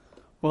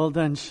Well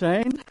done,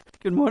 Shane.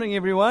 Good morning,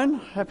 everyone.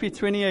 Happy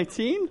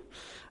 2018.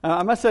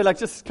 I must say,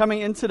 just coming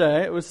in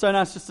today, it was so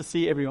nice just to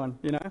see everyone,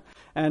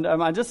 And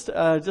I just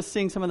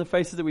seeing some of the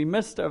faces that we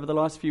missed over the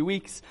last few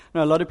weeks.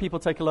 A lot of people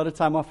take a lot of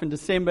time off in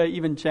December,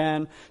 even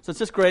Jan. So it's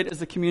just great as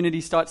the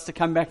community starts to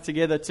come back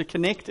together to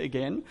connect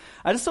again.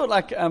 I just thought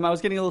I was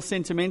getting a little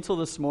sentimental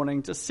this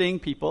morning, just seeing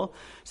people.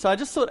 So I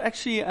just thought,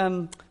 actually,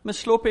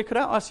 Ms. Schlorpe, could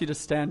I ask you to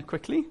stand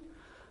quickly?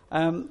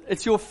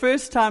 It's your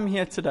first time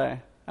here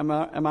today. Am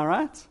I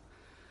right?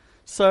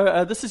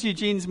 So this is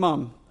Eugene's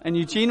mom, and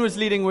Eugene was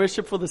leading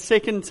worship for the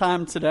second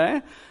time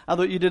today. I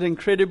thought you did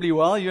incredibly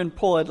well. You and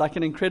Paul had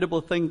an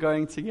incredible thing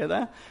going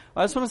together.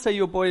 I just want to say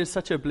your boy is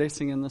such a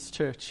blessing in this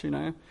church,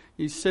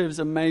 He serves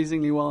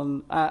amazingly well,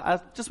 and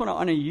I just want to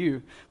honor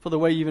you for the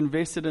way you've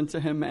invested into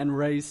him and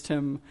raised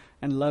him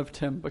and loved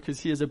him, because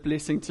he is a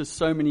blessing to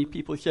so many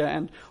people here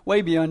and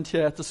way beyond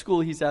here at the school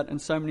he's at and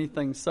so many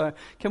things. So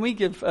can we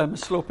give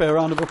Ms. Schlorpe a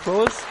round of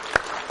applause?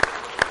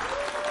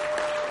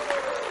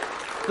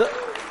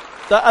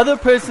 The other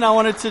person I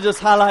wanted to just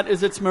highlight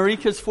is it's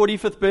Marika's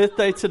 45th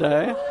birthday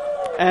today.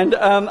 And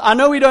I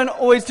know we don't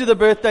always do the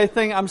birthday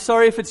thing. I'm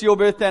sorry if it's your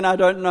birthday and I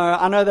don't know.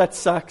 I know that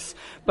sucks.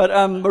 But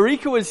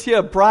Marika was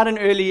here bright and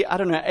early,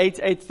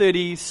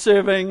 8:30,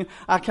 serving.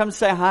 I come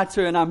say hi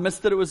to her, and I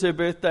missed that it was her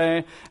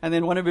birthday. And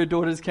then one of her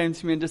daughters came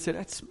to me and just said,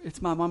 it's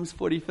my mom's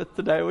 45th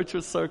today, which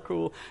was so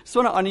cool. Just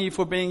want to honor you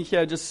for being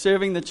here, just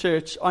serving the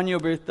church on your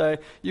birthday.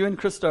 You and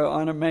Christo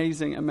are an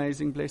amazing,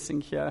 amazing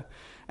blessing here.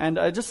 And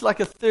just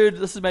like a third,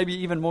 this is maybe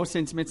even more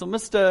sentimental.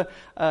 Mr.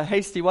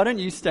 Hasty, why don't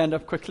you stand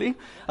up quickly?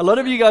 A lot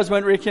of you guys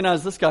won't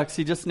recognize this guy because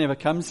he just never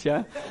comes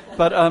here.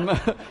 But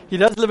he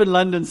does live in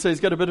London, so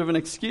he's got a bit of an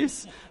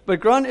excuse. But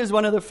Grant is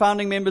one of the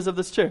founding members of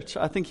this church.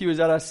 I think he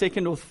was at our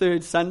second or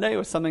third Sunday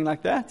or something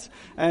like that.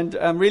 And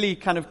really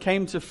kind of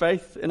came to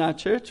faith in our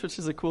church, which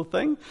is a cool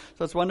thing.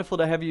 So it's wonderful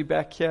to have you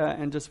back here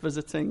and just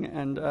visiting,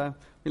 and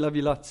we love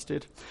you lots,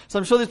 dude. So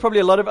I'm sure there's probably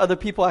a lot of other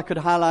people I could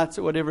highlight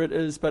or whatever it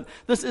is, but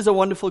this is a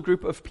wonderful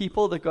group of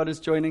people that God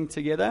is joining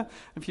together.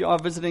 If you are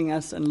visiting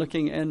us and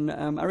looking in,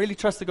 I really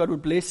trust that God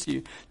would bless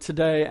you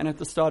today and at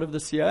the start of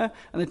this year.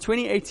 And that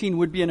 2018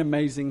 would be an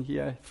amazing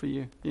year for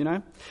you,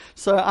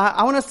 So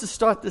I want us to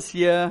start this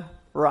year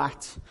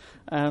right.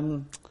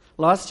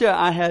 Last year,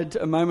 I had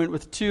a moment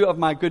with two of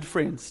my good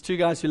friends, two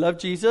guys who love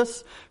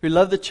Jesus, who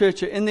love the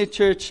church, are in their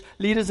church,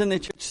 leaders in their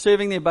church,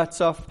 serving their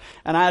butts off.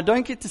 And I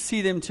don't get to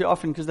see them too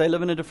often because they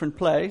live in a different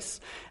place.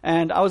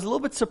 And I was a little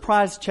bit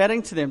surprised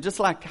chatting to them, just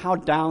how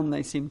down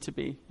they seemed to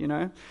be,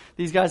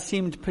 These guys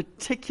seemed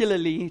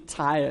particularly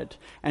tired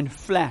and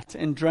flat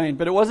and drained.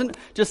 But it wasn't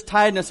just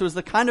tiredness. It was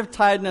the kind of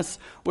tiredness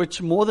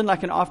which more than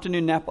an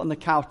afternoon nap on the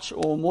couch,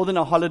 or more than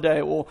a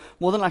holiday, or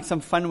more than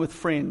some fun with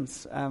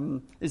friends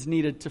is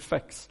needed to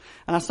fix.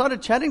 And I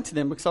started chatting to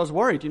them because I was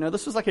worried,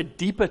 this was a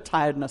deeper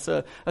tiredness,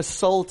 a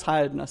soul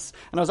tiredness.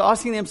 And I was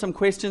asking them some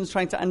questions,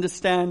 trying to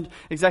understand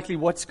exactly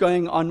what's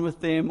going on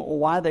with them or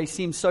why they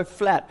seemed so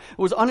flat. It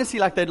was honestly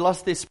like they'd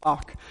lost their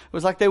spark. It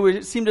was like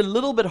they seemed a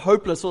little bit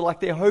hopeless, or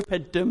like their hope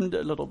had dimmed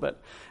a little bit.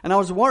 And I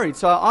was worried.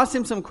 So I asked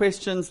them some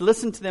questions,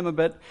 listened to them a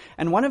bit,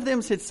 and one of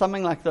them said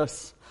something like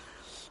this: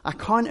 I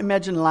can't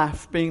imagine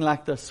life being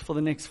like this for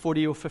the next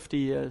 40 or 50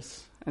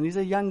 years. And these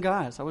are young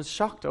guys. I was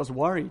shocked. I was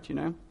worried,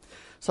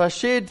 So I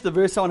shared the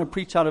verse I want to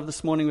preach out of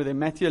this morning with them,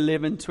 Matthew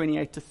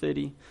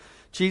 11:28-30.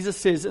 Jesus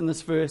says in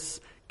this verse,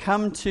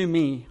 "Come to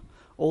me,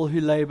 all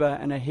who labor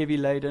and are heavy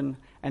laden,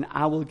 and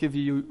I will give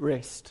you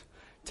rest.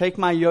 Take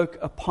my yoke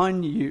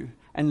upon you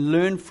and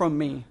learn from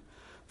me,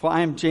 for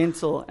I am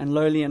gentle and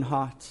lowly in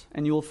heart,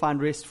 and you will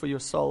find rest for your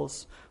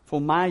souls. For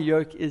my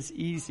yoke is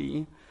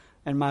easy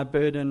and my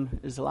burden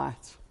is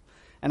light."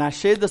 And I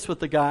shared this with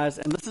the guys,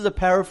 and this is a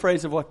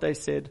paraphrase of what they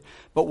said,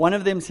 but one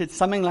of them said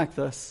something like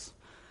this: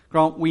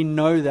 "Grant, we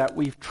know that,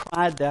 we've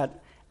tried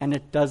that, and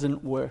it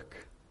doesn't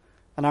work."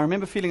 And I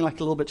remember feeling a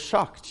little bit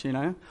shocked,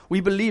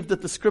 We believe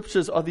that the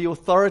scriptures are the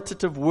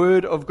authoritative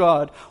word of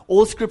God.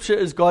 All scripture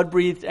is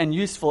God-breathed and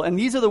useful. And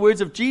these are the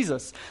words of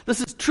Jesus. This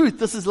is truth.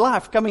 This is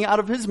life coming out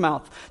of his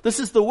mouth. This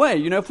is the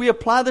way. If we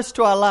apply this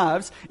to our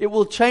lives, it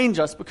will change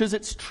us because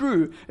it's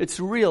true, it's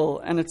real,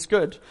 and it's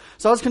good.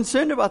 So I was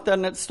concerned about that,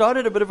 and it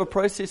started a bit of a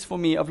process for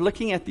me of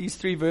looking at these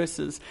three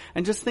verses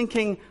and just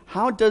thinking,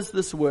 how does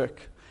this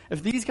work?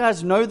 If these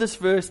guys know this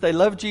verse, they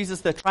love Jesus,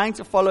 they're trying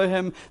to follow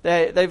him,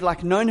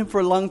 they've known him for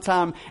a long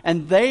time,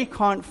 and they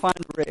can't find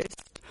rest,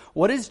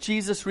 what is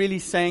Jesus really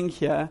saying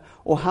here,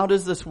 or how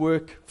does this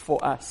work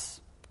for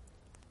us?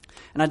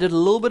 And I did a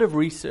little bit of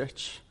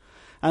research.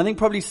 And I think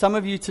probably some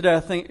of you today are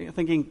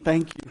thinking,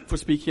 thank you for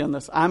speaking on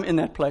this. I'm in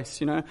that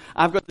place,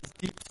 I've got this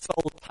deep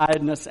soul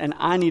tiredness, and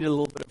I need a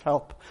little bit of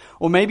help.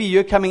 Or maybe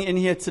you're coming in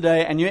here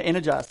today and you're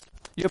energized,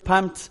 you're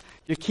pumped,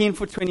 you're keen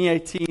for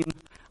 2018.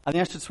 I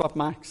think I should swap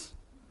mics.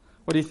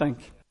 What do you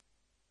think?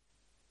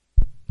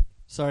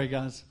 Sorry,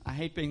 guys. I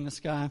hate being this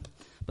guy,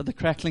 but the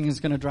crackling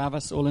is going to drive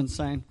us all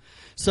insane.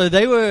 So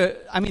they were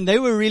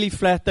really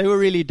flat. They were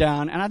really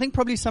down. And I think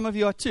probably some of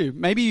you are too.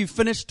 Maybe you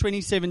finished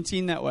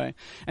 2017 that way,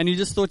 and you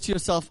just thought to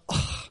yourself,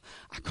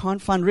 I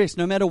can't find rest.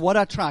 No matter what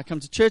I try, I come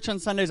to church on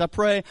Sundays, I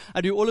pray,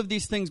 I do all of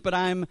these things, but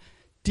I'm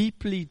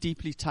deeply,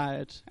 deeply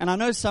tired. And I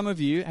know some of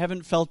you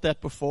haven't felt that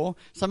before.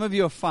 Some of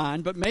you are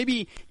fine, but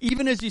maybe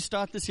even as you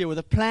start this year with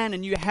a plan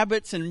and new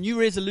habits and new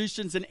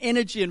resolutions and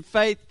energy and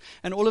faith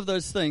and all of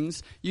those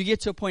things, you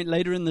get to a point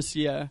later in this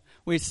year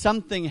where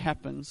something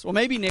happens, or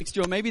maybe next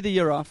year, or maybe the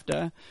year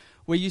after,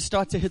 where you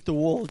start to hit the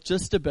wall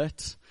just a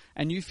bit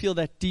and you feel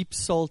that deep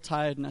soul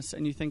tiredness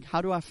and you think, how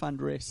do I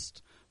find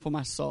rest for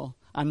my soul?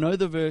 I know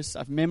the verse,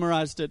 I've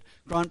memorized it,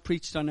 Grant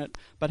preached on it,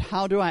 but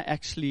how do I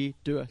actually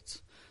do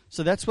it?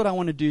 So that's what I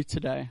want to do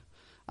today.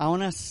 I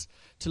want us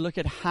to look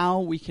at how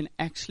we can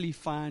actually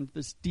find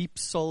this deep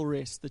soul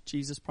rest that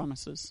Jesus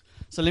promises.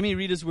 So let me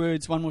read his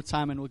words one more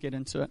time and we'll get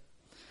into it.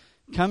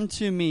 Come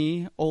to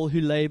me, all who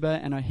labor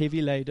and are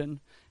heavy laden,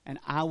 and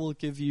I will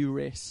give you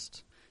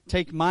rest.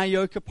 Take my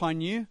yoke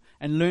upon you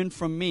and learn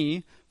from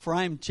me, for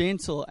I am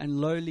gentle and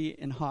lowly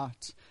in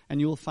heart, and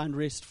you will find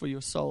rest for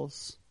your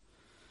souls.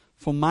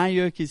 For my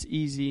yoke is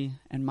easy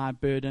and my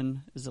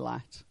burden is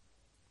light.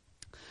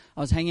 I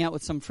was hanging out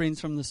with some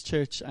friends from this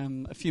church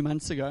a few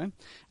months ago, and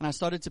I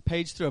started to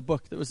page through a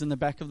book that was in the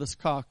back of this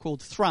car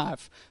called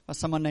Thrive by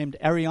someone named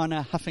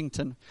Arianna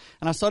Huffington.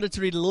 And I started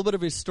to read a little bit of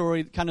his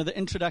story, kind of the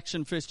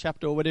introduction, first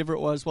chapter or whatever it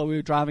was while we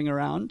were driving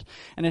around.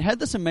 And it had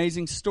this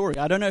amazing story.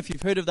 I don't know if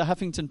you've heard of the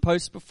Huffington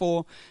Post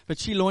before, but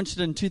she launched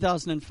it in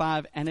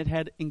 2005, and it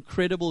had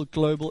incredible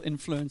global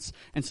influence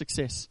and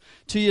success.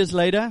 2 years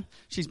later,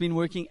 she's been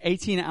working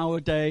 18-hour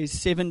days,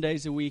 7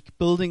 days a week,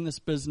 building this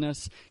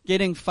business,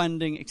 getting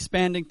funding,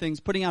 expanding things,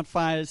 putting out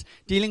fires,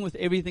 dealing with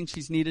everything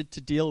she's needed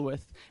to deal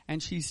with,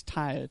 and she's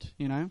tired,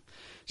 you know.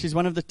 She's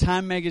one of the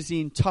Time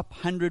magazine top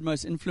 100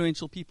 most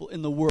influential people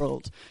in the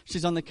world.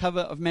 She's on the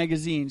cover of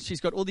magazines.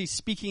 She's got all these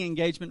speaking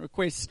engagement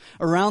requests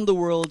around the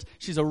world.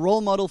 She's a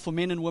role model for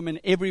men and women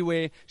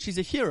everywhere. She's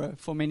a hero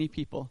for many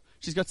people.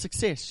 She's got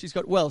success, she's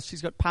got wealth,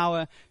 she's got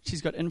power,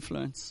 she's got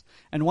influence.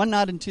 And one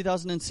night in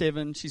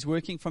 2007, she's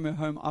working from her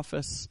home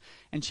office,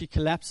 and she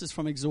collapses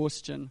from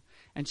exhaustion,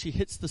 and she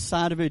hits the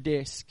side of her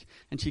desk,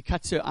 and she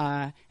cuts her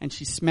eye, and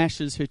she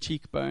smashes her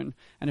cheekbone,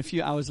 and a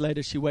few hours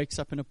later, she wakes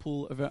up in a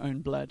pool of her own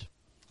blood.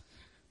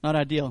 Not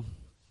ideal.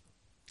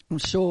 I'm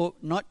sure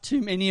not too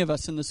many of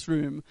us in this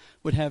room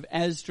would have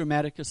as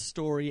dramatic a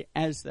story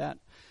as that.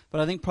 But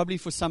I think probably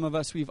for some of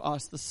us, we've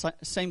asked the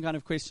same kind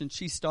of question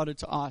she started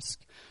to ask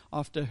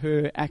after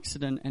her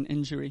accident and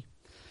injury.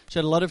 She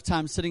had a lot of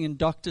time sitting in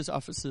doctors'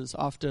 offices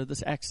after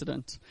this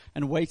accident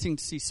and waiting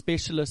to see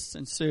specialists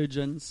and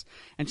surgeons.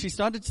 And she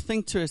started to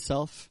think to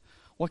herself,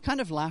 what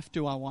kind of life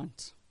do I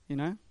want? You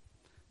know,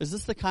 is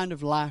this the kind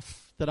of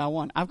life that I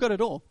want? I've got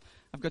it all.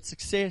 I've got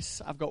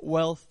success. I've got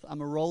wealth.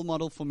 I'm a role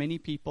model for many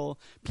people.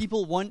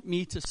 People want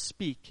me to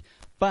speak,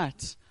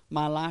 but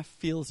my life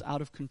feels out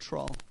of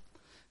control.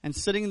 And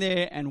sitting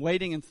there and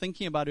waiting and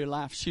thinking about her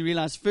life, she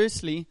realized,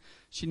 firstly,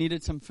 she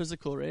needed some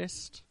physical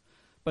rest.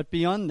 But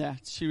beyond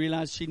that, she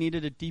realized she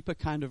needed a deeper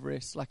kind of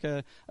rest, like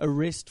a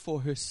rest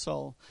for her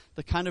soul.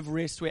 The kind of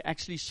rest where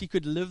actually she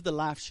could live the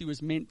life she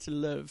was meant to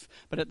live,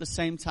 but at the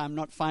same time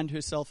not find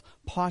herself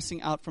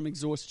passing out from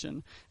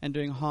exhaustion and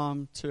doing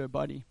harm to her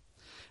body.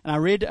 And I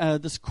read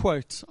this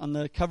quote on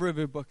the cover of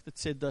her book that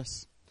said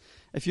this: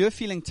 if you're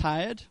feeling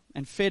tired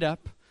and fed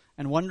up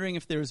and wondering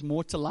if there is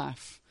more to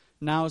life,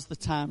 now is the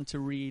time to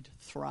read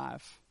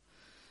Thrive.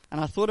 And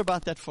I thought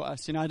about that for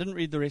us. You know, I didn't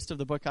read the rest of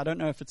the book. I don't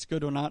know if it's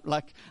good or not.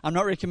 Like, I'm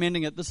not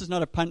recommending it. This is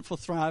not a punt for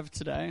Thrive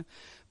today.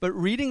 But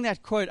reading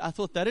that quote, I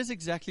thought that is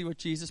exactly what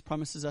Jesus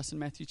promises us in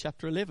Matthew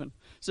chapter 11.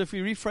 So if we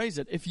rephrase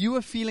it, if you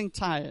are feeling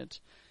tired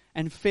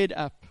and fed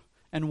up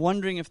and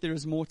wondering if there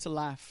is more to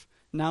life,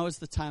 now is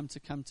the time to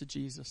come to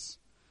Jesus.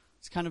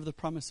 It's kind of the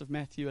promise of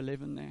Matthew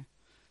 11 there.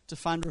 To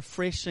find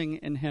refreshing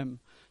in Him.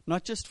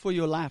 Not just for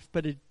your life,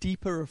 but a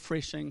deeper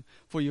refreshing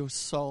for your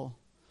soul.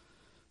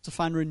 To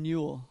find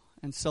renewal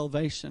and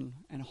salvation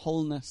and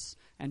wholeness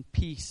and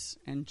peace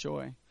and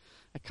joy.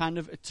 A kind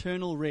of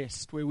eternal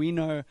rest where we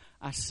know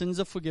our sins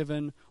are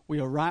forgiven, we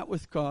are right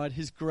with God,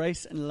 His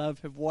grace and love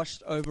have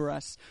washed over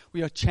us,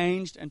 we are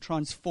changed and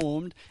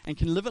transformed and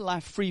can live a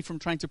life free from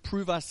trying to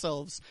prove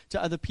ourselves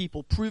to other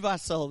people, prove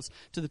ourselves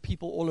to the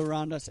people all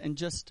around us, and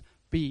just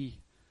be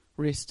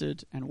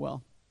rested and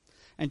well.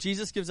 And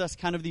Jesus gives us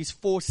kind of these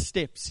 4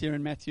 steps here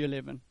in Matthew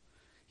 11.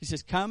 He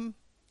says, come,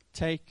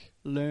 take,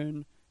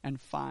 learn, and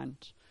find.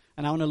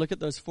 And I want to look at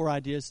those 4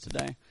 ideas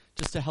today,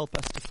 just to help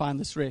us to find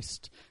this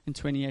rest in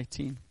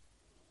 2018.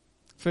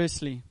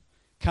 Firstly,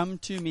 come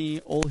to me,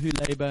 all who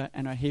labor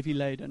and are heavy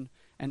laden,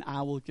 and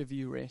I will give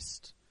you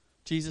rest.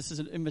 Jesus'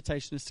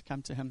 invitation is to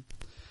come to Him.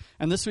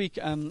 And this week,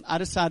 I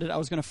decided I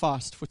was going to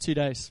fast for 2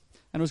 days.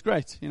 And it was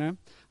great, you know.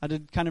 I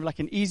did kind of like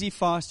an easy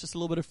fast, just a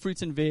little bit of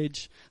fruit and veg.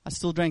 I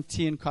still drank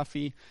tea and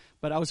coffee.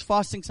 But I was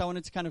fasting, so I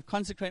wanted to kind of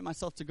consecrate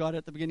myself to God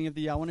at the beginning of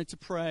the year. I wanted to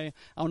pray.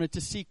 I wanted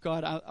to seek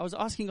God. I was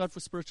asking God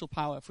for spiritual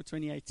power for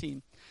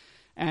 2018.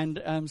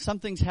 And some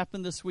things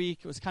happened this week.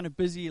 It was kind of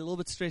busy, a little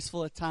bit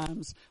stressful at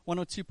times. 1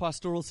 or 2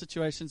 pastoral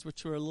situations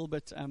which were a little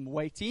bit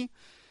weighty.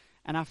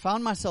 And I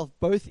found myself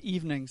both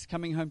evenings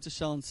coming home to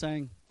Shell and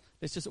saying,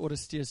 let's just order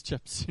Steers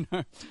chips,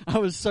 I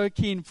was so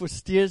keen for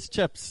Steers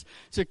chips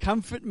to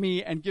comfort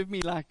me and give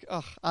me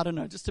I don't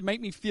know, just to make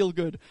me feel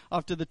good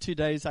after the 2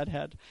 days I'd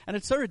had. And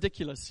it's so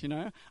ridiculous,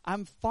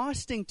 I'm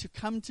fasting to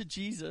come to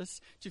Jesus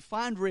to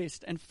find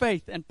rest and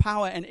faith and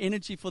power and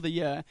energy for the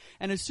year.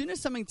 And as soon as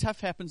something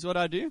tough happens,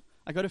 what do?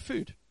 I go to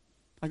food.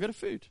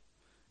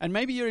 And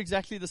maybe you're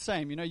exactly the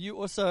same. You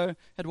also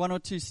had 1 or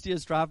 2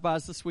 Steers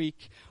drive-bys this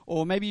week.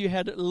 Or maybe you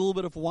had a little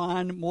bit of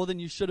wine more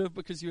than you should have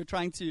because you were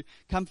trying to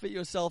comfort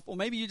yourself. Or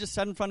maybe you just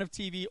sat in front of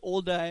TV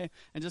all day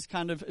and just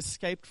kind of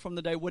escaped from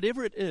the day.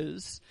 Whatever it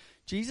is,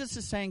 Jesus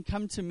is saying,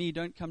 come to me,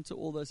 don't come to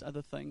all those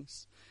other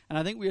things. And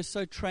I think we are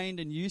so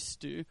trained and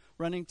used to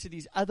running to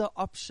these other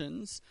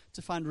options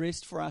to find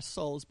rest for our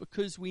souls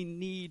because we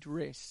need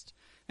rest.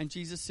 And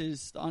Jesus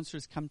says, the answer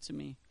is come to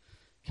me.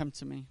 Come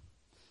to me.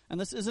 And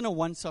this isn't a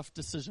once-off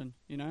decision,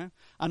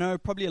 I know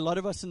probably a lot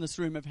of us in this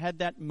room have had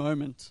that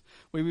moment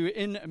where we were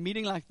in a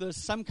meeting like this,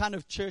 some kind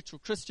of church or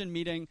Christian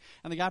meeting,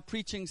 and the guy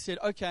preaching said,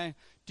 okay,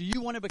 do you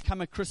want to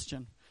become a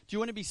Christian? Do you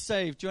want to be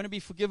saved? Do you want to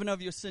be forgiven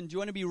of your sin? Do you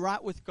want to be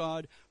right with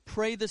God?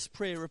 Pray this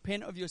prayer,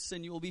 repent of your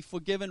sin. You will be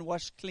forgiven,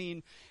 washed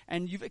clean.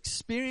 And you've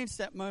experienced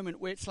that moment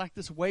where it's like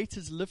this weight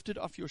is lifted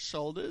off your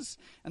shoulders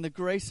and the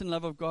grace and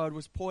love of God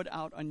was poured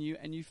out on you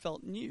and you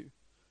felt new.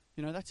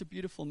 That's a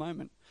beautiful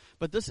moment.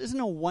 But this isn't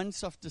a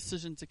once-off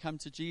decision to come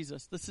to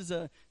Jesus. This is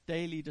a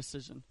daily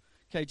decision.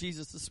 Okay,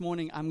 Jesus, this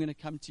morning I'm going to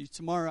come to you.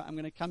 Tomorrow I'm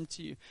going to come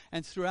to you.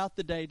 And throughout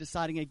the day,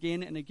 deciding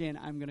again and again,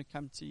 I'm going to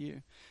come to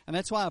you. And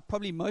that's why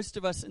probably most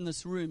of us in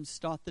this room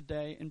start the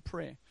day in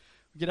prayer.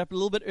 We get up a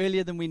little bit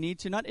earlier than we need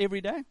to. Not every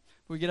day,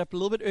 but we get up a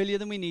little bit earlier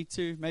than we need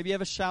to. Maybe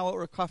have a shower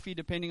or a coffee,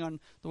 depending on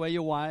the way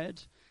you're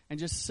wired. And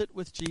just sit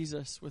with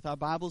Jesus with our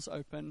Bibles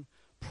open,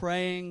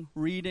 praying,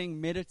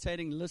 reading,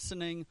 meditating,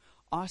 listening,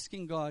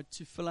 asking God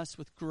to fill us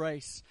with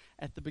grace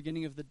at the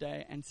beginning of the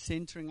day and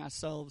centering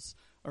ourselves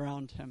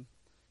around Him.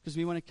 Because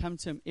we want to come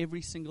to Him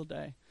every single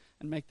day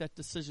and make that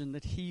decision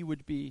that He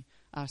would be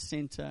our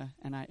center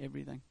and our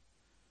everything.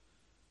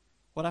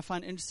 What I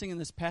find interesting in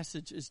this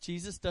passage is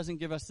Jesus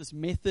doesn't give us this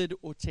method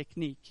or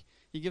technique.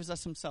 He gives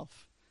us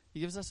Himself. He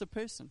gives us a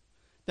person.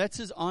 That's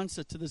His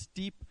answer to this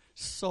deep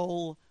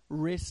soul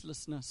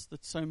restlessness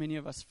that so many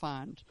of us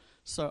find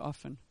so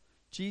often.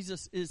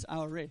 Jesus is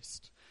our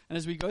rest. And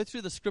as we go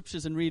through the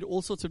scriptures and read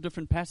all sorts of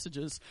different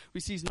passages, we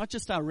see He's not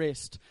just our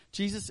rest.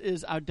 Jesus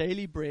is our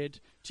daily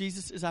bread.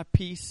 Jesus is our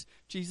peace.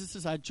 Jesus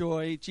is our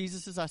joy.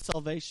 Jesus is our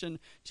salvation.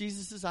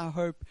 Jesus is our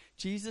hope.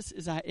 Jesus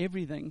is our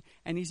everything.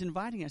 And He's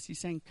inviting us. He's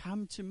saying,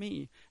 come to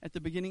me at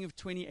the beginning of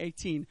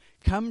 2018.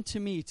 Come to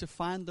me to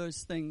find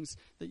those things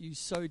that you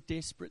so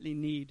desperately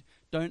need.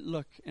 Don't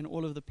look in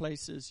all of the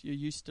places you're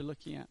used to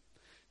looking at.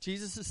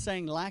 Jesus is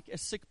saying, like a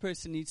sick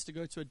person needs to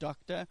go to a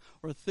doctor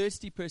or a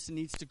thirsty person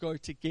needs to go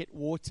to get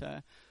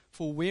water,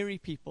 for weary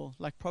people,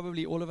 like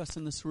probably all of us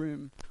in this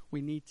room,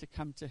 we need to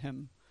come to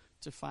Him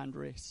to find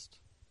rest.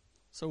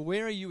 So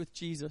where are you with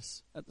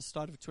Jesus at the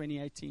start of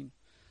 2018?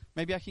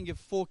 Maybe I can give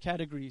 4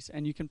 categories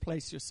and you can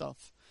place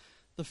yourself.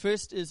 The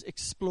first is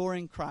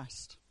exploring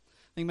Christ.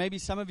 I think maybe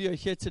some of you are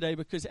here today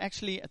because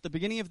actually at the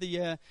beginning of the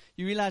year,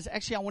 you realize,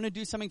 actually, I want to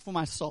do something for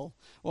my soul,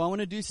 or I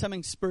want to do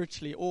something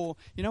spiritually, or,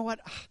 you know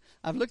what,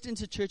 I've looked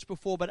into church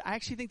before, but I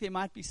actually think there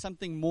might be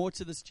something more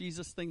to this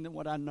Jesus thing than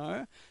what I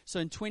know. So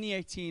in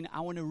 2018,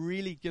 I want to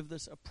really give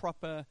this a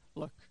proper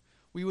look.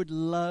 We would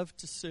love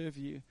to serve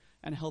you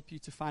and help you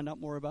to find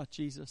out more about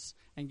Jesus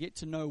and get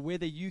to know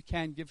whether you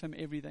can give Him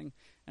everything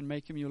and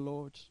make Him your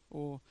Lord.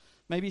 Or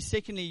maybe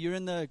secondly, you're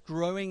in the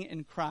growing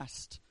in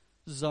Christ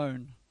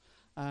zone.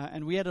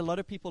 And we had a lot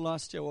of people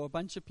last year, or a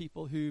bunch of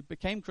people who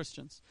became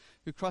Christians,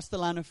 who crossed the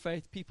line of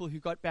faith, people who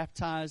got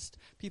baptized,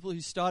 people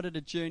who started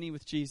a journey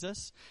with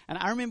Jesus. And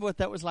I remember what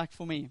that was like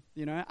for me.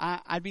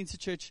 I'd been to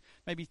church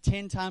maybe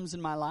 10 times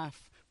in my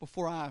life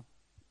before I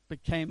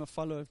became a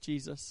follower of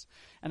Jesus.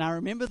 And I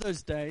remember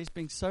those days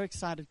being so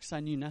excited because I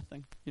knew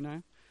nothing,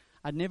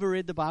 I'd never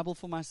read the Bible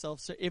for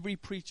myself, so every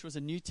preach was a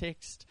new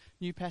text,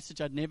 new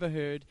passage I'd never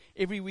heard.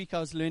 Every week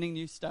I was learning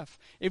new stuff.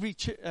 Every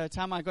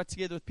time I got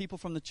together with people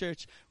from the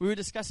church, we were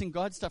discussing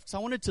God stuff because I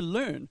wanted to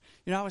learn.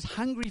 I was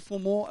hungry for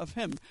more of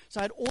Him.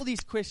 So I had all these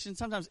questions,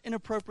 sometimes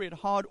inappropriate,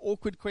 hard,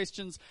 awkward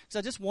questions, because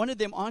I just wanted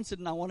them answered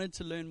and I wanted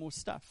to learn more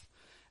stuff.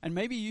 And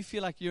maybe you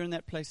feel like you're in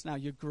that place now.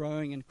 You're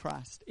growing in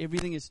Christ.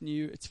 Everything is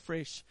new. It's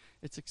fresh.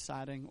 It's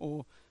exciting.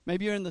 Or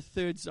maybe you're in the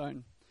third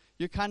zone.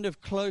 You're kind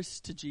of close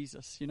to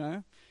Jesus,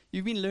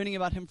 You've been learning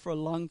about Him for a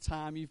long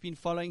time. You've been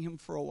following Him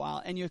for a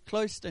while. And you're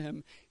close to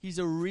Him. He's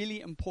a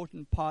really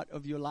important part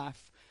of your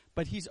life.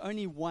 But He's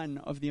only one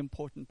of the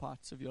important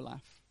parts of your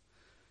life.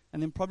 And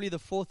then probably the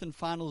fourth and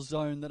final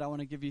zone that I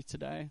want to give you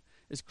today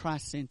is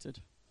Christ-centered.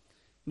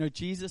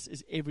 Jesus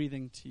is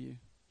everything to you.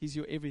 He's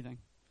your everything.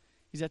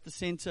 He's at the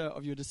center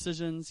of your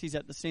decisions. He's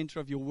at the center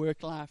of your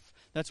work life.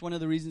 That's one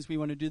of the reasons we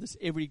want to do this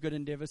Every Good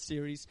Endeavor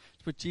series,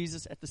 to put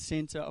Jesus at the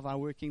center of our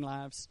working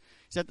lives.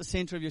 He's at the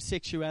center of your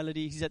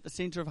sexuality. He's at the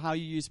center of how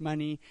you use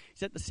money.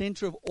 He's at the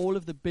center of all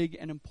of the big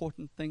and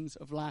important things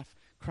of life.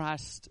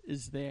 Christ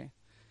is there.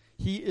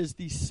 He is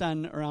the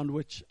sun around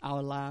which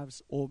our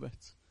lives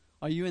orbit.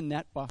 Are you in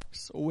that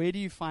box? Or where do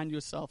you find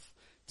yourself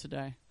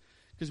today?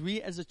 Because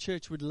we as a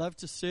church would love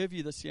to serve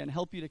you this year and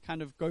help you to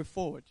kind of go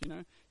forward,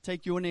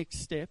 take your next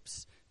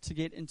steps to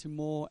get into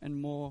more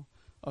and more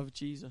of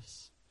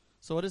Jesus.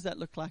 So what does that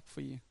look like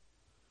for you?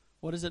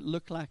 What does it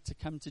look like to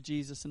come to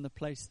Jesus in the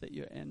place that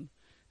you're in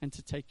and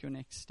to take your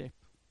next step?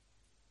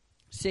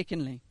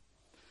 Secondly,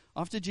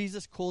 after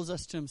Jesus calls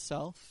us to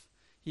himself,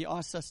 he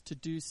asks us to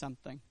do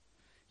something.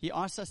 He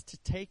asks us to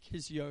take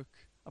his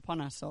yoke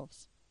upon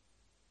ourselves.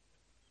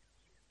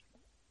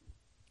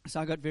 So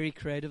I got very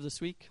creative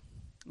this week.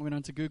 I went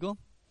onto Google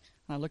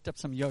and I looked up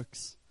some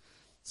yokes.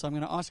 So I'm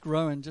going to ask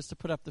Rowan just to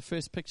put up the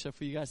first picture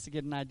for you guys to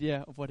get an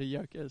idea of what a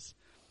yoke is.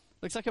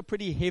 Looks like a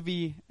pretty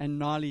heavy and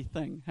gnarly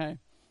thing. Hey,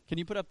 can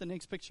you put up the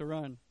next picture,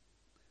 Rowan?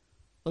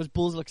 Those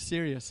bulls look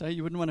serious, eh?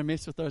 You wouldn't want to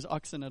mess with those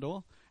oxen at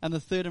all. And the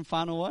third and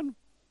final one,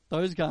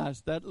 those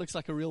guys, that looks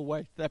like a real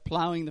weight. They're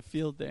plowing the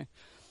field there.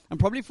 And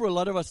probably for a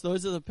lot of us,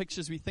 those are the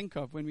pictures we think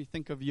of when we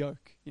think of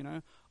yoke,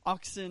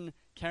 Oxen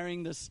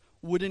carrying this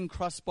wooden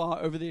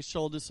crossbar over their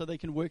shoulders so they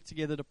can work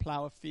together to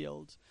plow a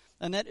field.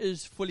 And that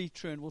is fully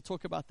true, and we'll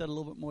talk about that a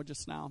little bit more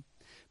just now.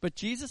 But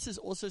Jesus is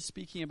also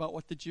speaking about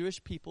what the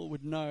Jewish people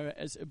would know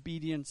as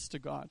obedience to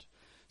God.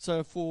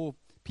 So for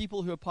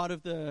people who are part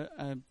of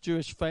the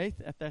Jewish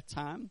faith at that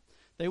time,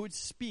 they would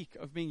speak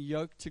of being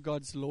yoked to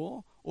God's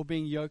law or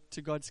being yoked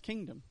to God's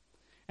kingdom.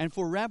 And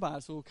for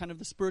rabbis, or kind of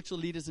the spiritual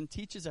leaders and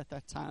teachers at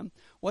that time,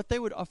 what they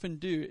would often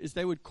do is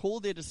they would call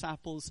their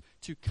disciples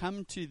to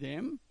come to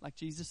them, like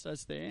Jesus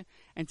does there,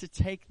 and to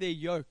take their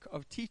yoke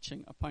of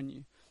teaching upon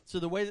you. So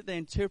the way that they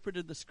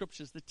interpreted the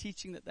scriptures, the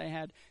teaching that they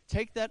had,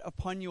 take that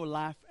upon your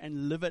life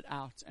and live it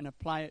out and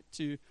apply it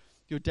to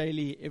your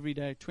daily,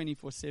 everyday,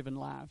 24/7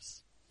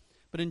 lives.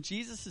 But in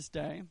Jesus'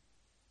 day,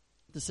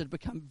 this had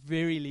become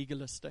very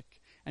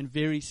legalistic and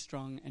very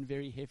strong and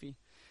very heavy.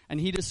 And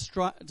he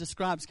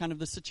describes kind of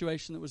the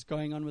situation that was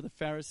going on with the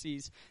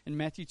Pharisees in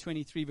Matthew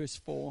 23, verse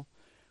 4,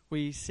 where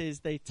he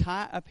says, they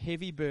tie up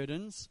heavy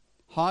burdens,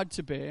 hard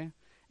to bear,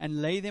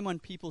 and lay them on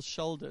people's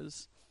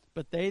shoulders,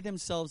 but they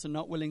themselves are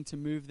not willing to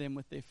move them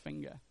with their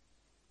finger.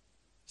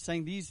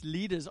 Saying these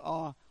leaders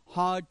are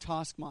hard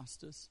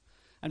taskmasters.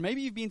 And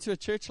maybe you've been to a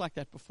church like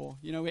that before,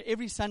 where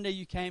every Sunday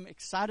you came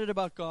excited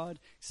about God,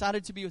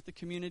 excited to be with the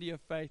community of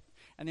faith,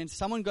 and then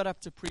someone got up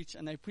to preach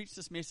and they preached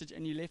this message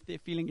and you left there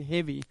feeling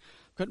heavy,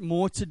 got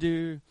more to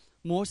do,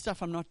 more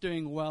stuff I'm not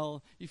doing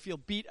well. You feel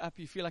beat up,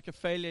 you feel like a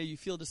failure, you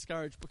feel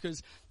discouraged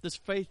because this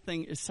faith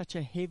thing is such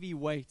a heavy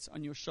weight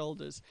on your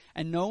shoulders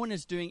and no one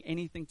is doing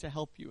anything to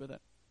help you with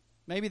it.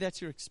 Maybe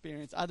that's your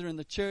experience, either in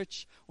the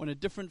church or in a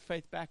different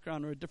faith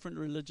background or a different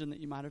religion that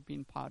you might have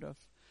been part of.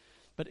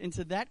 But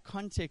into that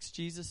context,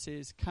 Jesus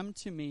says, come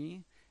to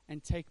me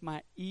and take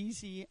my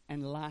easy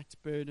and light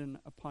burden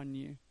upon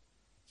you.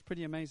 It's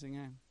pretty amazing,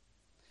 eh?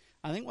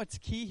 I think what's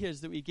key here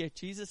is that we get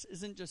Jesus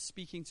isn't just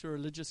speaking to a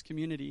religious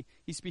community.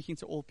 He's speaking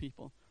to all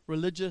people,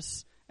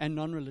 religious and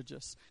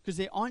non-religious. Because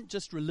there aren't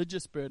just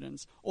religious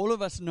burdens. All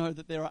of us know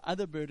that there are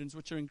other burdens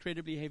which are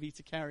incredibly heavy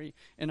to carry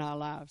in our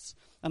lives.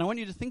 And I want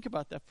you to think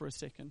about that for a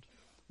second.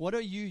 What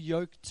are you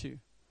yoked to?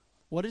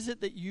 What is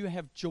it that you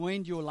have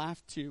joined your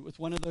life to with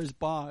one of those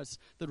bars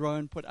that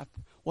Rowan put up?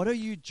 What are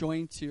you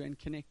joined to and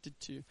connected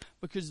to?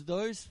 Because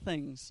those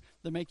things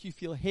that make you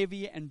feel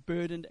heavy and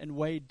burdened and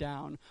weighed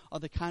down are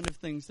the kind of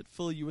things that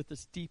fill you with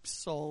this deep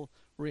soul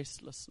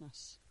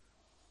restlessness.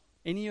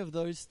 Any of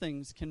those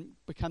things can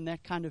become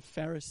that kind of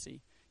Pharisee,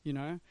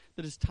 that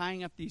is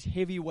tying up these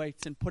heavy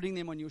weights and putting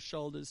them on your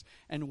shoulders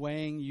and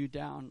weighing you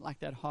down like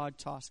that hard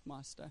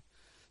taskmaster.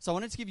 So I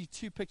wanted to give you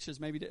two pictures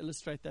maybe to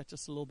illustrate that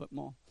just a little bit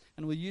more.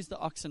 And we'll use the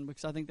oxen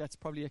because I think that's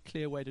probably a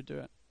clear way to do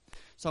it.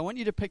 So I want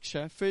you to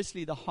picture,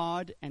 firstly, the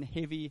hard and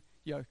heavy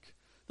yoke.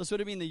 This would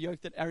have been the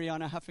yoke that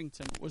Ariana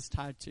Huffington was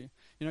tied to.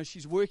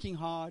 She's working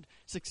hard,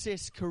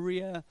 success,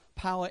 career,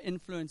 power,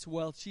 influence,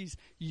 wealth. She's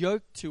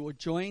yoked to or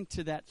joined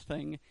to that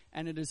thing,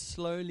 and it is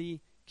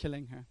slowly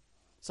killing her.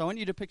 So I want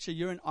you to picture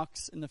you're an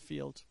ox in the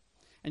field.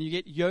 And you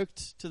get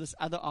yoked to this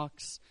other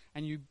ox,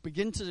 and you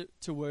begin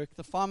to work.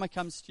 The farmer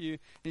comes to you, and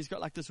he's got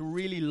like this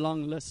really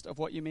long list of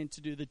what you're meant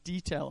to do, the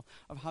detail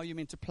of how you're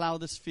meant to plow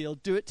this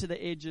field, do it to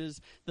the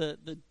edges,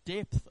 the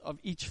depth of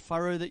each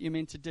furrow that you're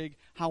meant to dig,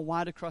 how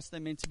wide across they're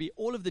meant to be,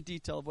 all of the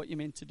detail of what you're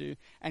meant to do.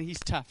 And he's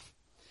tough.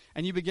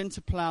 And you begin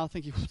to plow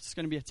thinking, it's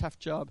going to be a tough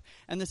job.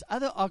 And this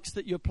other ox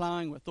that you're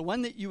plowing with, the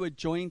one that you were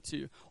joined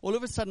to, all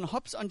of a sudden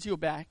hops onto your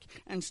back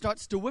and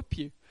starts to whip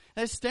you.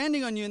 They're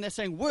standing on you and they're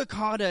saying, work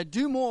harder,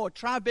 do more,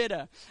 try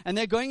better. And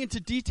they're going into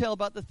detail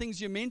about the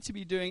things you're meant to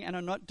be doing and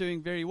are not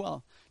doing very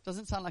well.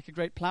 Doesn't sound like a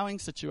great plowing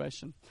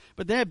situation.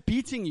 But they're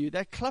beating you,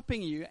 they're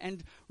clupping you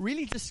and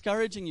really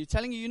discouraging you,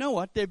 telling you, you know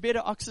what, there are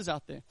better oxes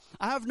out there.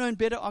 I have known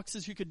better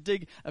oxes who could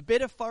dig a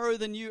better furrow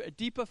than you, a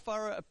deeper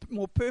furrow, a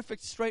more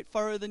perfect straight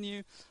furrow than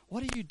you.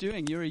 What are you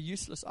doing? You're a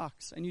useless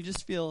ox. And you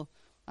just feel,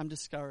 I'm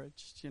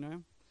discouraged,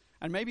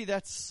 And maybe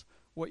that's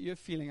what you're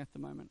feeling at the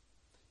moment.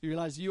 You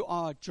realize you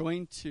are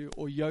joined to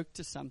or yoked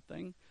to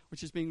something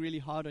which is being really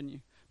hard on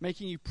you.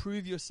 making you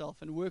prove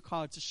yourself and work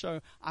hard to show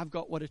I've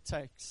got what it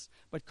takes.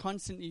 But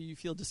constantly you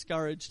feel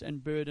discouraged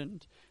and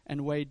burdened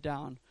and weighed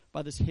down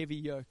by this heavy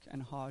yoke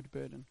and hard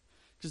burden.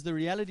 Because the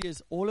reality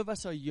is all of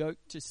us are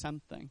yoked to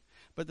something,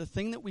 but the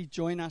thing that we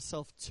join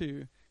ourselves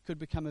to could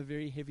become a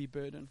very heavy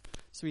burden.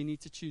 So we need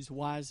to choose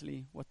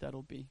wisely what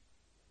that'll be.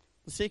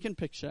 The second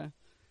picture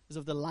is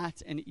of the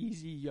light and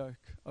easy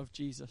yoke of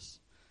Jesus.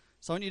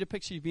 So I want you to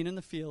picture you've been in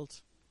the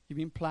field, you've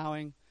been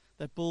plowing,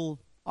 that bull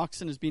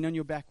oxen has been on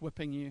your back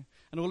whipping you,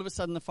 and all of a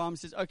sudden the farmer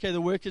says, okay, the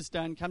work is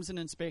done, comes and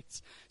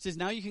inspects, says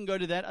now you can go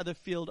to that other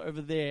field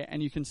over there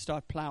and you can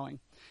start plowing.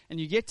 And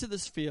you get to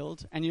this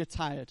field and you're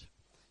tired.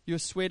 You're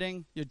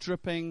sweating, you're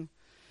dripping,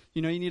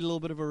 you know you need a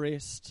little bit of a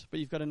rest, but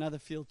you've got another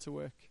field to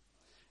work.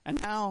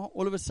 And now,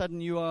 all of a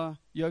sudden, you are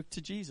yoked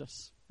to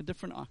Jesus, a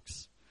different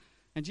ox.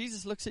 And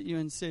Jesus looks at you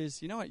and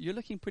says, you know what, you're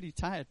looking pretty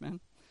tired,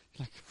 man.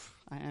 You're like,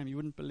 I am, you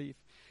wouldn't believe.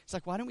 It's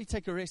like, why don't we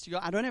take a rest? You go,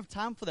 I don't have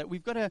time for that.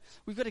 We've got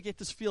to get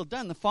this field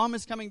done. The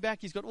farmer's coming back.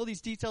 He's got all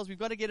these details. We've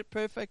got to get it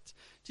perfect.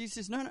 Jesus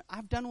says, no,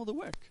 I've done all the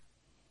work.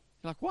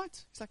 You're like,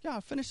 what? He's like, yeah,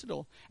 I've finished it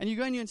all. And you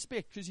go and you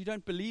inspect because you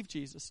don't believe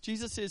Jesus.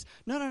 Jesus says,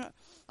 no,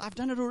 I've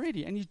done it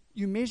already. And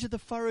you measure the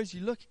furrows.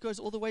 You look, it goes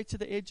all the way to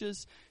the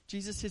edges.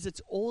 Jesus says,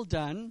 it's all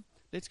done.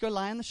 Let's go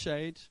lie in the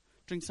shade,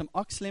 drink some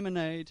ox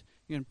lemonade.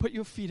 You can put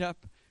your feet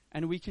up,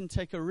 and we can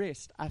take a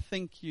rest. I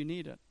think you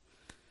need it.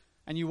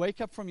 And you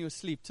wake up from your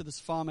sleep to this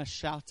farmer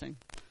shouting.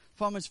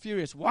 Farmer's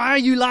furious. Why are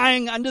you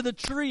lying under the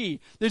tree?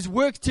 There's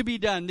work to be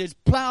done. There's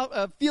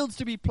fields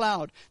to be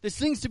plowed. There's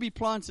things to be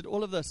planted,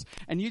 all of this.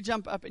 And you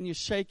jump up and you're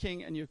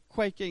shaking and you're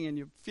quaking and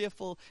you're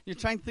fearful. You're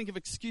trying to think of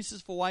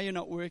excuses for why you're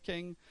not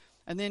working.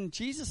 And then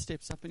Jesus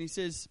steps up and he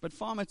says, but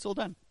farmer, it's all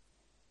done.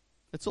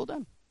 It's all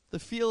done. The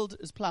field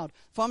is plowed.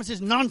 Farmer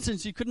says,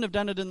 nonsense, you couldn't have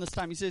done it in this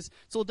time. He says,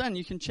 it's all done,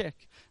 you can check.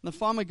 And the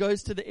farmer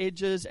goes to the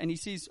edges and he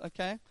sees,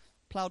 okay,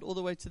 plowed all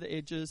the way to the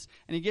edges,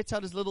 and he gets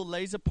out his little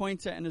laser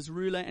pointer and his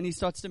ruler, and he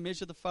starts to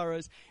measure the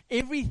furrows.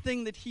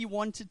 Everything that he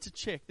wanted to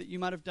check that you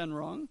might have done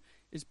wrong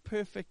is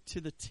perfect to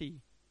the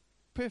T.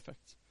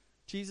 Perfect.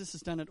 Jesus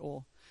has done it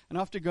all. And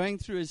after going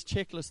through his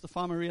checklist, the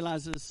farmer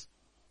realizes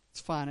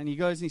it's fine, and he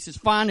goes and he says,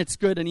 fine, it's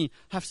good, and he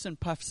huffs and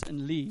puffs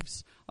and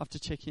leaves after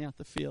checking out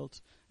the field.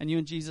 And you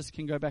and Jesus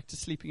can go back to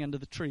sleeping under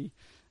the tree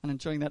and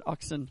enjoying that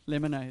oxen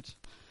lemonade.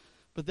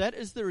 But that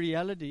is the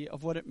reality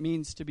of what it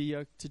means to be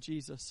yoked to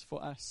Jesus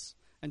for us,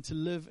 and to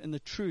live in the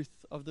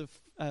truth of the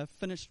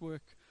finished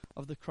work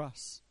of the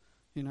cross.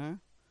 You know,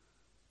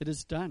 it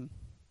is done.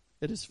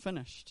 It is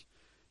finished.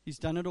 He's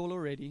done it all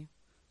already.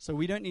 So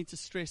we don't need to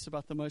stress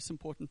about the most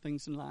important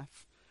things in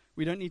life.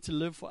 We don't need to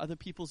live for other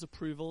people's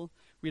approval.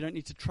 We don't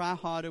need to try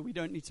harder. We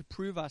don't need to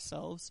prove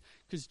ourselves,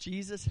 because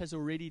Jesus has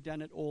already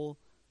done it all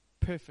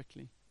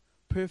perfectly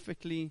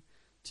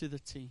to the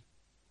T.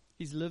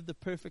 He's lived the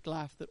perfect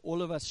life that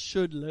all of us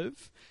should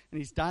live, and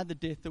he's died the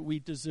death that we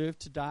deserve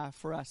to die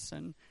for our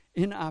sin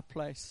in our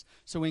place.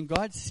 So when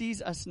God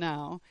sees us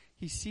now,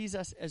 he sees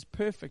us as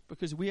perfect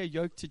because we are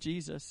yoked to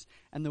Jesus,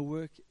 and the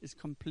work is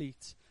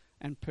complete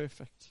and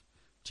perfect.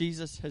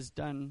 Jesus has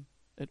done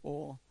it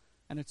all,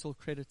 and it's all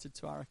credited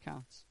to our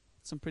accounts.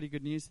 Some pretty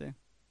good news there.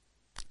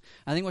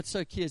 I think what's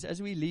so key is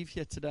as we leave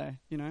here today,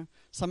 you know,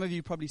 some of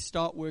you probably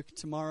start work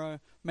tomorrow.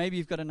 Maybe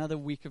you've got another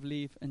week of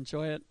leave.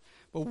 Enjoy it.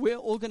 But we're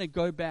all going to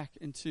go back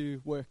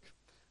into work.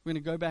 We're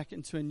going to go back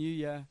into a new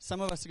year.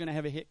 Some of us are going to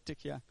have a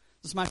hectic year.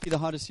 This might be the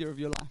hardest year of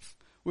your life.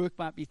 Work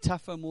might be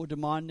tougher, more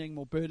demanding,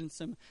 more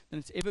burdensome than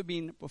it's ever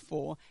been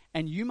before.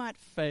 And you might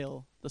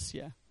fail this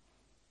year.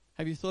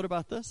 Have you thought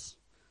about this?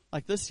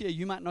 Like this year,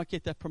 you might not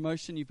get that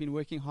promotion you've been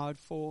working hard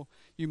for.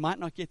 You might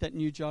not get that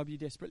new job you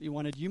desperately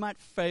wanted. You might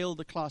fail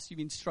the class you've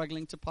been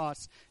struggling to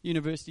pass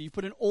university. You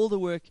put in all the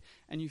work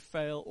and you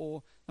fail.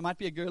 Or there might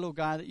be a girl or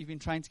guy that you've been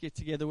trying to get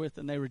together with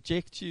and they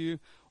reject you.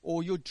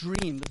 Or your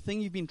dream, the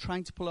thing you've been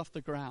trying to pull off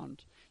the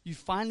ground, you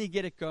finally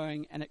get it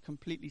going and it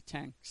completely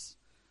tanks.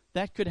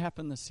 That could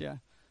happen this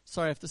year.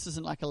 Sorry if this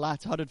isn't like a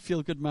light-hearted,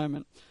 feel-good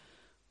moment.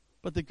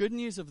 But the good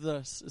news of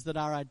this is that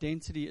our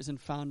identity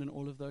isn't found in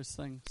all of those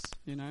things,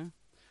 you know.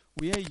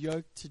 We are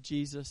yoked to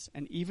Jesus,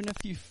 and even if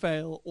you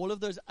fail, all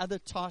of those other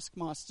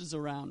taskmasters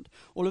around,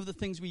 all of the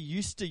things we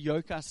used to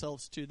yoke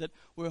ourselves to that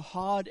were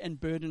hard and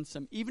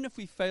burdensome, even if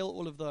we fail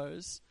all of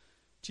those,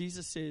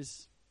 Jesus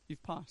says,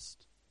 you've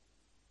passed.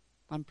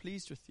 I'm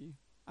pleased with you.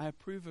 I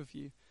approve of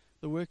you.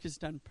 The work is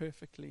done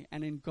perfectly,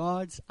 and in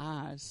God's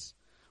eyes,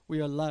 we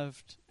are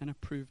loved and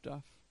approved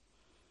of.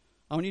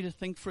 I want you to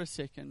think for a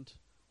second,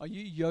 are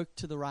you yoked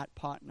to the right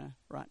partner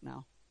right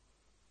now?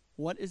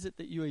 What is it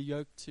that you are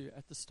yoked to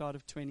at the start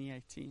of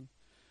 2018?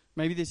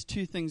 Maybe there's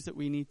two things that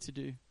we need to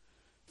do.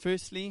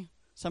 Firstly,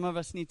 some of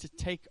us need to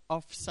take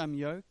off some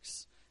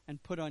yokes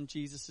and put on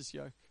Jesus'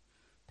 yoke.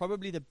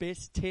 Probably the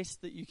best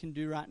test that you can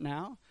do right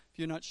now, if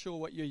you're not sure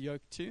what you're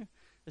yoked to,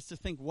 is to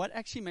think, what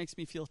actually makes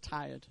me feel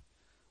tired?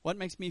 What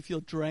makes me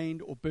feel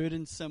drained or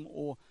burdensome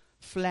or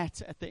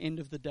flat at the end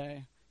of the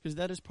day? Because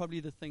that is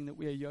probably the thing that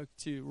we are yoked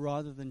to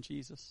rather than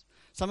Jesus.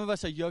 Some of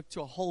us are yoked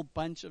to a whole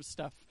bunch of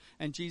stuff,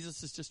 and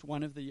Jesus is just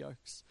one of the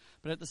yokes.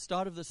 But at the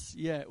start of this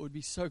year, it would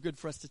be so good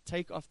for us to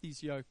take off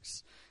these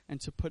yokes and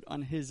to put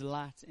on his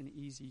light and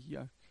easy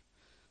yoke.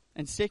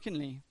 And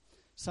secondly,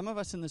 some of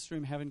us in this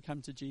room haven't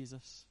come to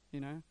Jesus,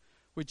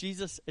 We're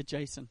Jesus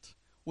adjacent.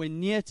 We're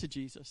near to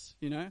Jesus,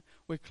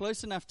 We're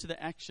close enough to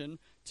the action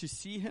to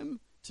see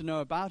him, to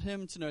know about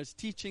him, to know his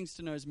teachings,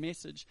 to know his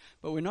message,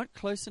 but we're not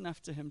close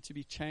enough to him to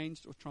be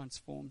changed or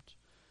transformed.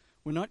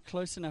 We're not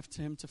close enough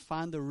to him to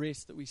find the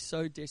rest that we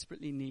so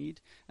desperately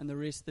need and the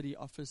rest that he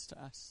offers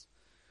to us.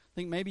 I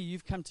think maybe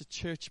you've come to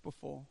church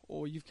before,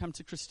 or you've come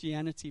to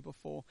Christianity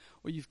before,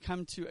 or you've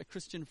come to a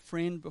Christian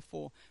friend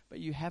before, but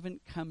you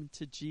haven't come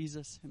to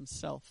Jesus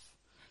himself.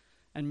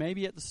 And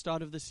maybe at the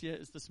start of this year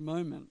is this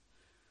moment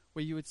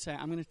where you would say,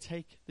 I'm going to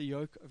take the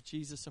yoke of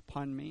Jesus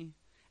upon me,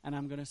 and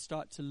I'm going to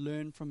start to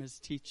learn from his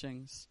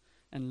teachings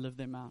and live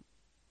them out.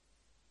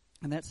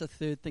 And that's the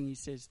third thing he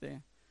says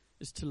there,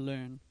 is to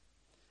learn.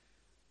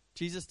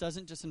 Jesus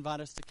doesn't just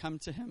invite us to come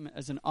to him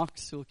as an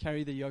ox who will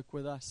carry the yoke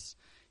with us.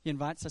 He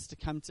invites us to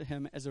come to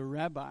him as a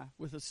rabbi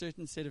with a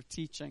certain set of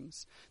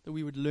teachings that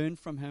we would learn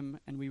from him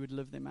and we would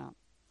live them out.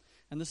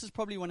 And this is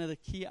probably one of the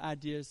key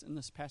ideas in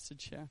this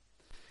passage here,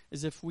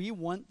 is if we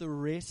want the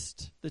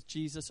rest that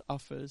Jesus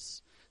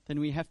offers, then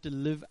we have to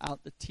live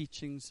out the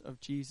teachings of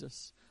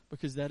Jesus,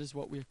 because that is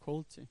what we're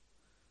called to.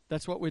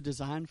 That's what we're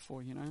designed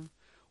for,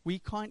 We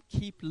can't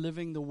keep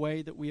living the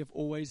way that we have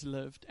always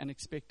lived and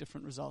expect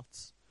different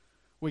results.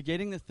 We're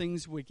getting the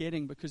things we're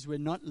getting because we're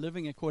not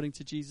living according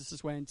to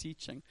Jesus' way and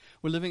teaching.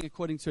 We're living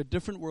according to a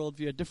different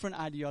worldview, a different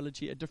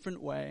ideology, a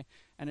different way,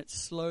 and it's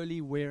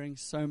slowly wearing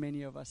so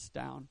many of us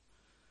down.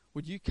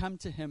 Would you come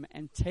to him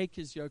and take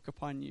his yoke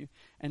upon you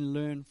and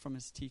learn from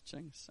his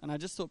teachings? And I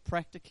just thought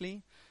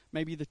practically,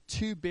 maybe the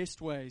two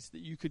best ways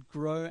that you could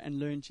grow and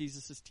learn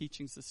Jesus'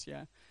 teachings this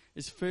year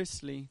is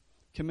firstly,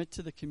 commit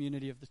to the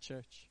community of the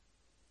church.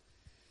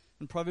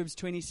 In Proverbs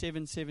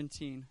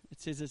 27:17, it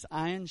says, as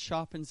iron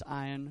sharpens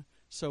iron,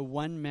 so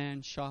one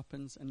man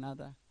sharpens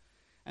another.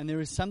 And there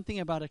is something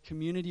about a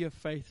community of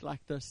faith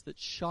like this that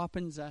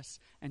sharpens us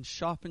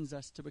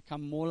to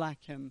become more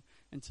like him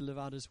and to live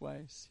out his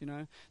ways.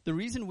 The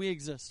reason we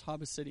exist,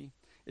 Harbour City,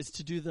 is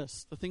to do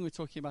this, the thing we're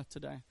talking about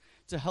today,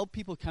 to help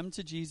people come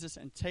to Jesus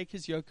and take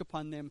his yoke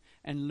upon them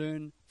and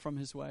learn from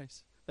his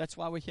ways. That's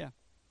why we're here.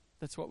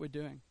 That's what we're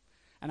doing.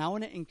 And I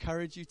want to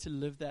encourage you to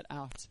live that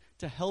out,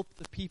 to help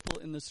the people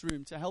in this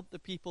room, to help the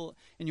people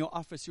in your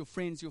office, your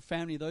friends, your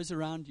family, those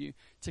around you,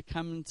 to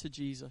come to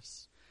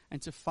Jesus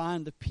and to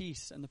find the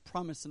peace and the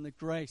promise and the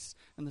grace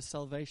and the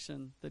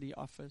salvation that he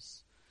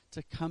offers,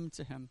 to come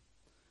to him,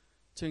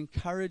 to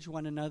encourage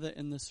one another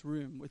in this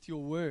room with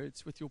your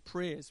words, with your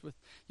prayers, with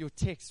your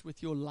texts,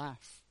 with your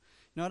life.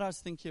 You know what I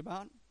was thinking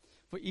about?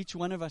 For each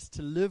one of us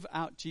to live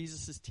out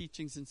Jesus'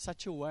 teachings in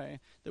such a way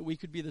that we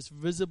could be this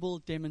visible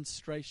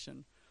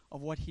demonstration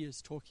of what he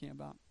is talking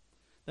about.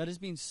 That has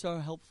been so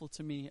helpful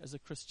to me as a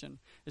Christian.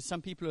 As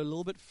some people are a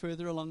little bit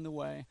further along the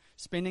way,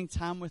 spending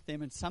time with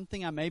them, and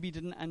something I maybe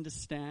didn't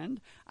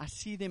understand, I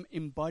see them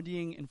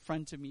embodying in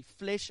front of me,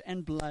 flesh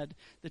and blood,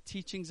 the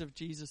teachings of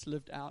Jesus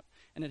lived out.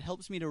 And it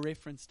helps me to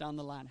reference down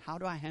the line. How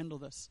do I handle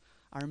this?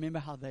 I remember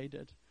how they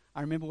did.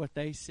 I remember what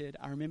they said.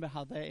 I remember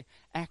how they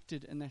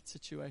acted in that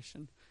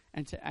situation,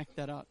 and to act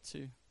that out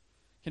too.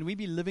 Can we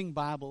be living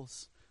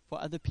Bibles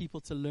for other people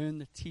to learn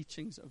the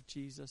teachings of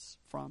Jesus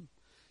from?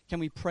 Can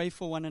we pray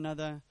for one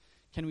another?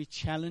 Can we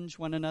challenge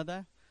one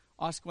another?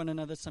 Ask one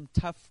another some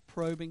tough,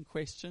 probing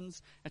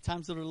questions, at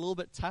times that are a little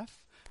bit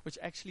tough, which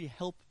actually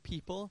help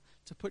people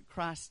to put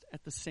Christ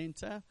at the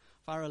center of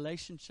our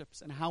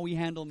relationships and how we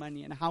handle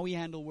money and how we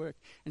handle work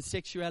and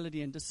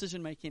sexuality and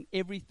decision-making and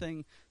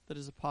everything that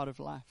is a part of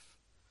life.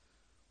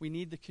 We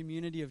need the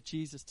community of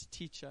Jesus to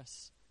teach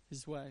us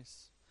his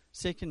ways.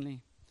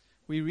 Secondly,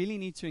 we really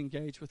need to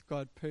engage with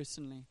God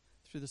personally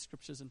through the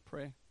scriptures and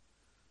prayer.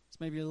 It's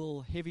maybe a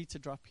little heavy to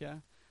drop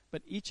here,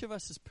 but each of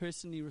us is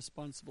personally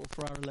responsible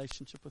for our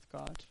relationship with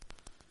God.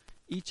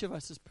 Each of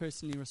us is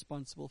personally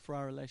responsible for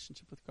our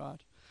relationship with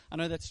God. I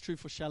know that's true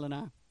for Shell and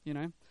I,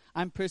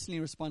 I'm personally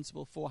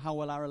responsible for how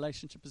well our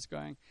relationship is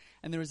going.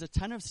 And there is a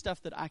ton of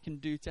stuff that I can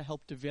do to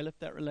help develop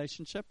that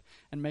relationship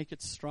and make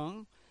it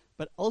strong.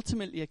 But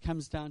ultimately it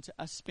comes down to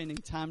us spending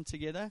time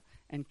together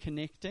and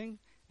connecting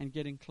and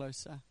getting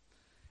closer.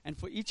 And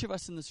for each of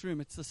us in this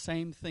room, it's the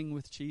same thing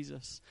with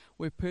Jesus.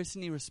 We're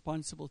personally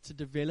responsible to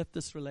develop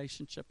this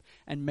relationship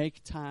and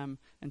make time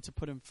and to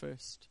put him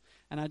first.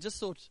 And I just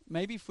thought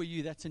maybe for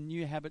you, that's a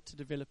new habit to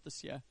develop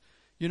this year.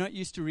 You're not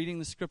used to reading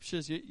the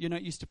scriptures. You're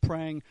not used to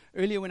praying.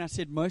 Earlier when I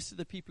said most of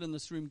the people in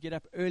this room get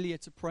up earlier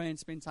to pray and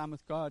spend time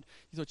with God,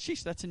 you thought,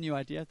 sheesh, that's a new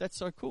idea. That's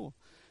so cool.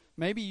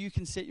 Maybe you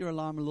can set your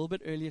alarm a little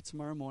bit earlier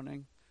tomorrow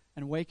morning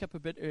and wake up a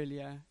bit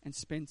earlier and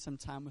spend some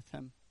time with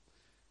him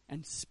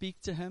and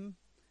speak to him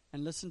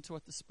and listen to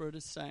what the Spirit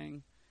is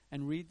saying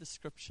and read the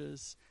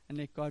scriptures and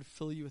let God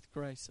fill you with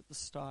grace at the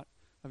start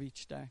of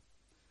each day.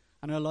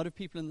 I know a lot of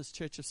people in this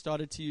church have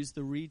started to use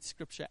the Read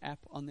Scripture app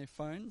on their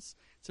phones.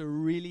 It's a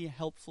really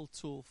helpful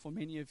tool for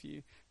many of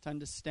you to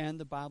understand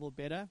the Bible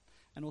better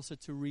and also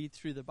to read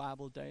through the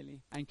Bible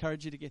daily. I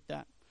encourage you to get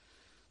that.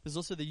 There's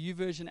also the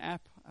YouVersion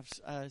app.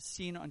 I've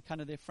seen on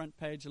kind of their front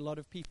page a lot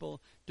of people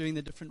doing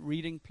the different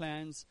reading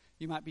plans.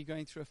 You might be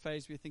going through a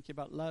phase where you're thinking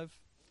about love,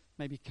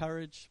 maybe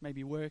courage,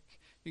 maybe work.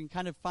 You can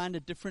kind of find a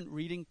different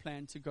reading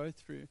plan to go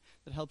through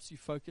that helps you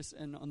focus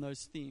in on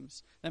those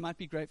themes. That might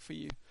be great for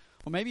you.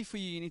 Or maybe for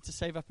you need to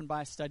save up and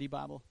buy a study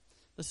Bible.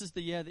 This is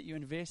the year that you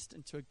invest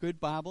into a good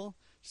Bible.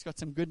 It's got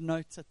some good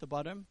notes at the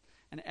bottom.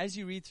 And as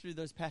you read through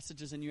those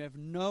passages and you have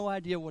no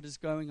idea what is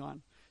going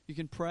on, you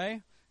can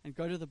pray and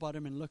go to the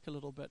bottom and look a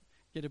little bit,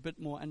 get a bit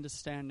more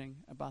understanding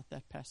about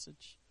that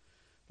passage.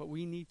 But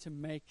we need to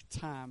make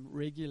time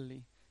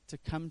regularly to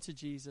come to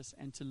Jesus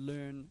and to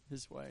learn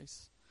his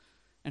ways.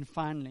 And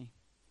finally,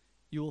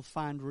 you will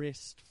find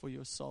rest for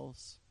your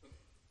souls.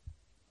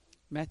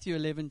 Matthew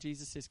 11,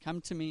 Jesus says,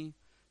 "Come to me,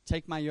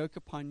 take my yoke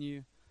upon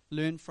you,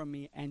 learn from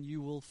me, and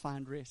you will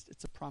find rest."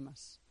 It's a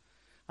promise.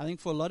 I think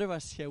for a lot of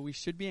us here, we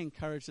should be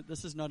encouraged that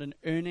this is not an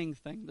earning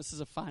thing. This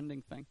is a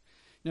finding thing.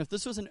 If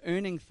this was an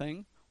earning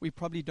thing, we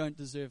probably don't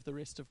deserve the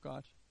rest of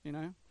God,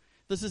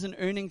 This is an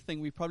earning thing.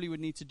 We probably would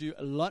need to do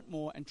a lot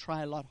more and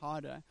try a lot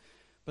harder.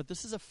 But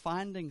this is a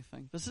finding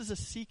thing. This is a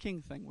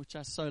seeking thing, which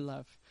I so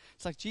love.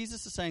 It's like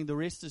Jesus is saying, the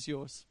rest is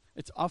yours.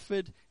 It's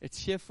offered.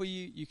 It's here for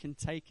you. You can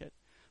take it.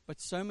 But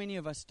so many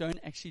of us don't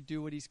actually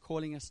do what he's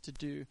calling us to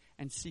do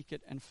and seek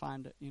it and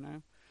find it,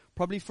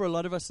 Probably for a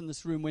lot of us in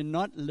this room, we're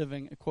not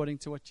living according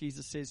to what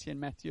Jesus says here in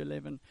Matthew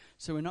 11.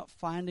 So we're not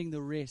finding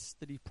the rest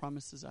that he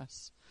promises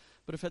us.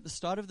 But if at the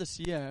start of this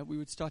year, we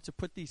would start to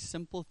put these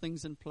simple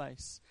things in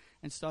place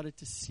and started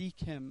to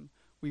seek him,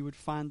 we would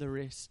find the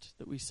rest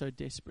that we so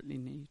desperately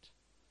need.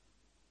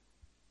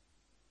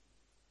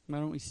 Why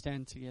don't we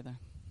stand together?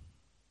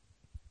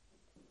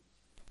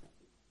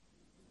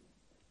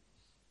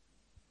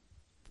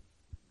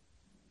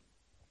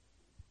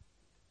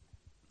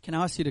 Can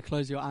I ask you to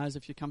close your eyes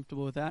if you're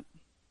comfortable with that?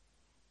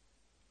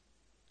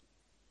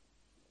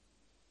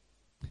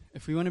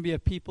 If we want to be a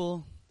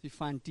people who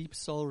find deep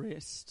soul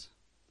rest,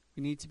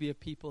 we need to be a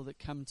people that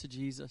come to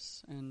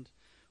Jesus. And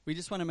we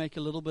just want to make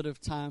a little bit of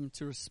time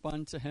to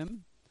respond to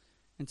him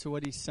and to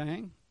what he's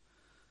saying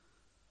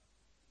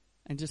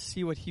and just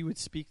see what he would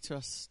speak to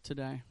us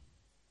today.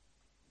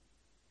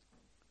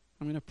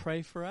 I'm going to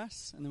pray for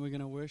us and then we're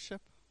going to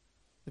worship.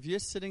 If you're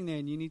sitting there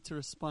and you need to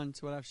respond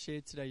to what I've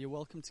shared today, you're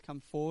welcome to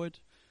come forward.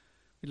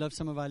 We'd love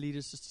some of our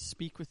leaders just to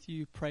speak with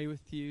you, pray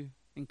with you,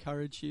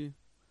 encourage you.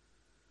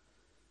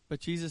 But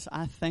Jesus,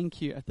 I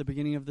thank you at the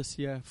beginning of this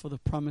year for the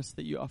promise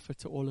that you offer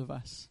to all of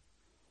us.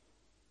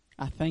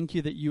 I thank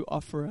you that you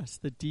offer us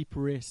the deep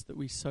rest that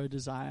we so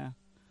desire.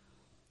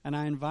 And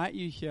I invite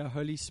you here,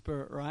 Holy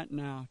Spirit, right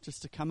now,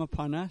 just to come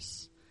upon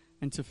us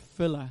and to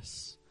fill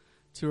us,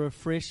 to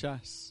refresh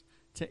us,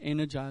 to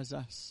energize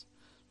us.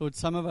 Lord,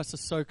 some of us are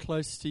so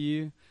close to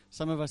you.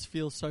 Some of us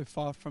feel so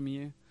far from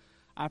you.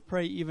 I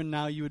pray even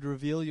now you would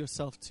reveal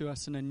yourself to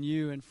us in a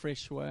new and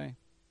fresh way.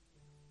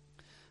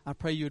 I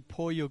pray you would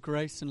pour your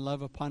grace and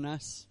love upon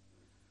us.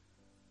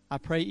 I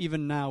pray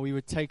even now we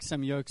would take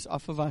some yokes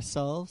off of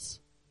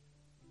ourselves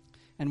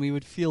and we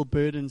would feel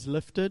burdens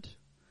lifted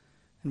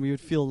and we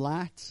would feel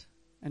light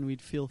and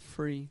we'd feel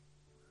free.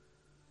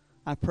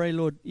 I pray,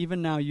 Lord,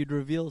 even now you'd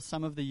reveal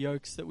some of the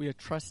yokes that we are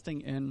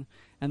trusting in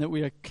and that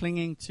we are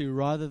clinging to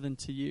rather than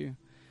to you.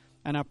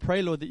 And I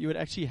pray, Lord, that you would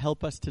actually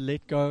help us to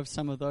let go of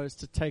some of those,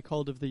 to take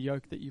hold of the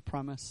yoke that you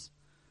promise.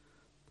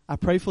 I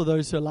pray for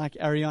those who are like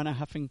Ariana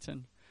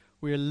Huffington.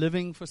 We are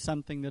living for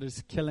something that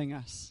is killing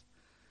us.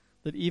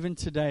 That even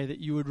today, that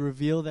you would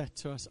reveal that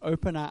to us,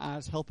 open our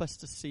eyes, help us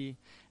to see,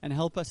 and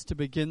help us to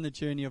begin the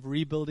journey of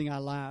rebuilding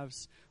our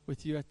lives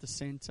with you at the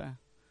center.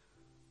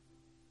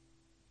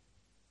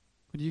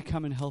 Would you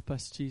come and help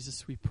us,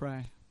 Jesus, we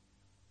pray.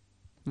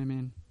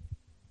 Amen.